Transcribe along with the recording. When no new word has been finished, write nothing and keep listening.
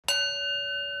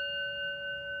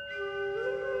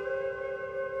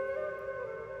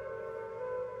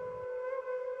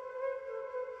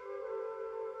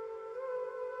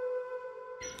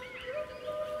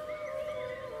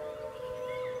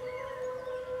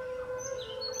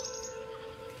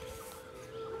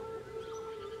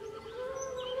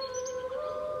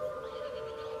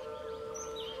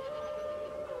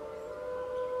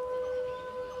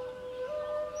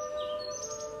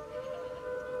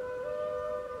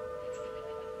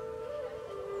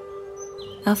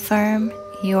Affirm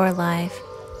your life.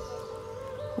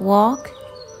 Walk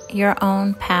your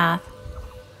own path.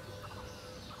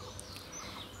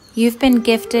 You've been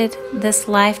gifted this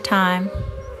lifetime.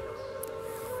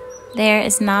 There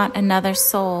is not another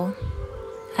soul,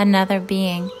 another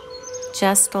being,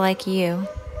 just like you.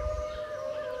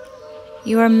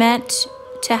 You are meant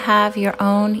to have your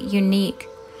own unique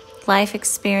life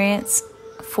experience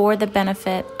for the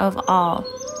benefit of all.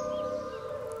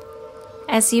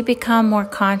 As you become more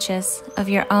conscious of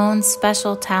your own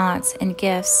special talents and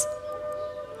gifts,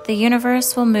 the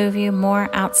universe will move you more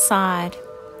outside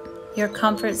your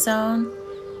comfort zone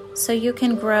so you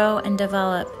can grow and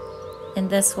develop in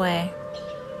this way.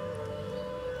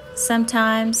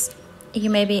 Sometimes you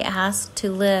may be asked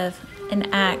to live and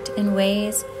act in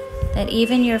ways that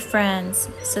even your friends,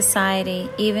 society,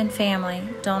 even family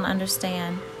don't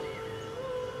understand.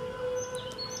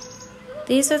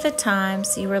 These are the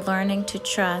times you are learning to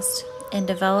trust and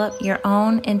develop your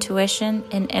own intuition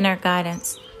and inner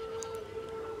guidance.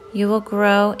 You will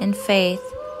grow in faith,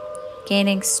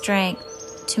 gaining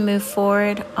strength to move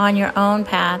forward on your own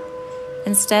path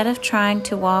instead of trying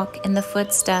to walk in the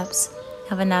footsteps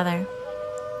of another.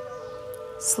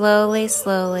 Slowly,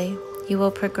 slowly, you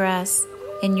will progress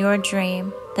in your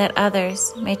dream that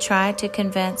others may try to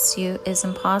convince you is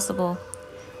impossible,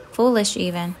 foolish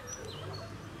even.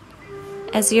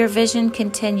 As your vision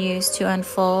continues to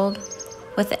unfold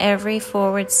with every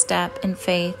forward step in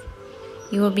faith,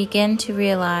 you will begin to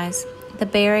realize the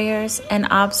barriers and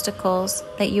obstacles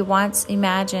that you once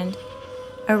imagined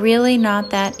are really not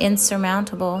that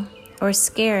insurmountable or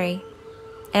scary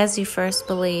as you first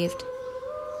believed.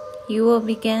 You will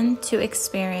begin to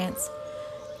experience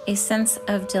a sense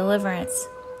of deliverance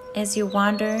as you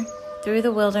wander through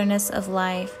the wilderness of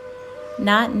life,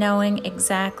 not knowing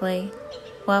exactly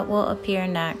what will appear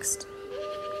next.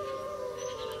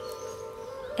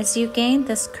 As you gain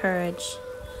this courage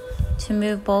to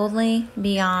move boldly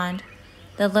beyond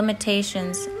the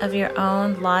limitations of your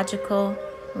own logical,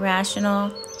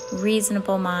 rational,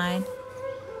 reasonable mind,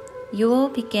 you will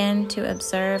begin to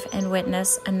observe and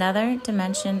witness another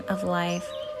dimension of life,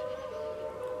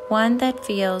 one that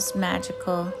feels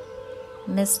magical,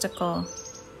 mystical,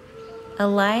 a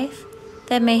life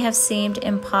that may have seemed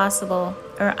impossible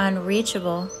or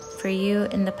unreachable for you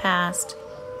in the past.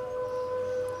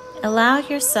 Allow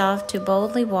yourself to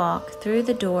boldly walk through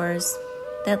the doors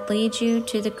that lead you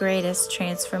to the greatest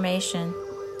transformation.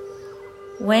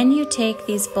 When you take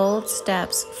these bold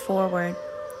steps forward,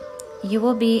 you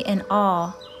will be in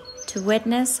awe to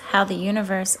witness how the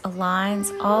universe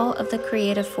aligns all of the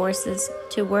creative forces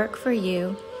to work for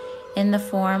you in the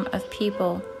form of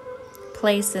people,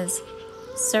 places,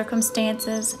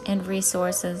 circumstances, and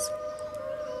resources.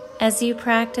 As you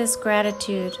practice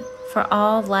gratitude for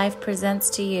all life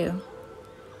presents to you,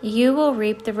 you will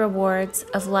reap the rewards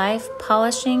of life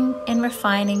polishing and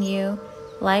refining you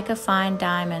like a fine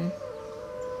diamond.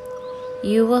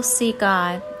 You will see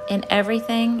God in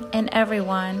everything and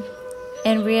everyone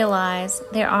and realize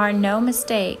there are no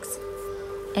mistakes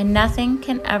and nothing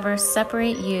can ever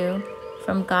separate you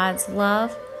from God's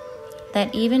love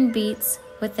that even beats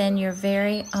within your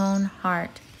very own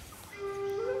heart.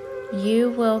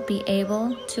 You will be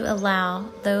able to allow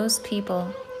those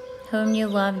people whom you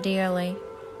love dearly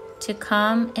to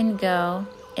come and go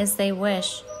as they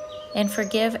wish and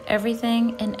forgive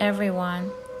everything and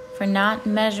everyone for not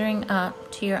measuring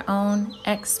up to your own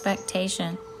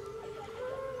expectation.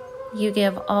 You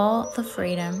give all the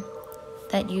freedom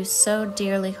that you so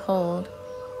dearly hold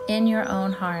in your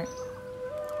own heart.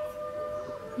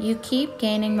 You keep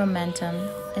gaining momentum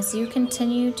as you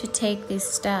continue to take these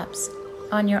steps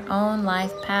on your own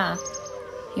life path,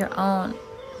 your own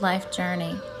life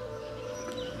journey.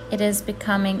 It is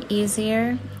becoming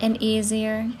easier and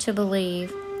easier to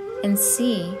believe and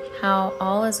see how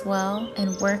all is well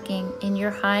and working in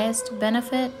your highest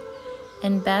benefit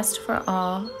and best for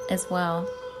all as well.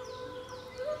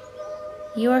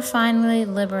 You are finally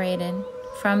liberated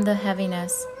from the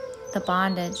heaviness, the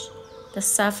bondage, the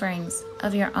sufferings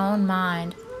of your own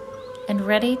mind, and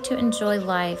ready to enjoy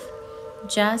life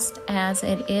just as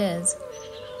it is.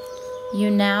 You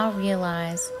now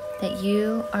realize that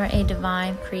you are a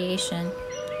divine creation,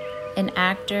 an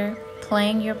actor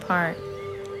playing your part,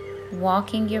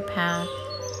 walking your path,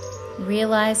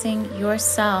 realizing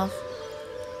yourself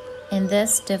in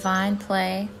this divine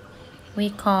play we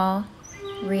call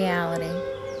reality.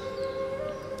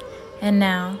 And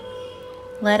now,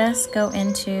 let us go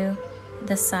into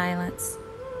the silence.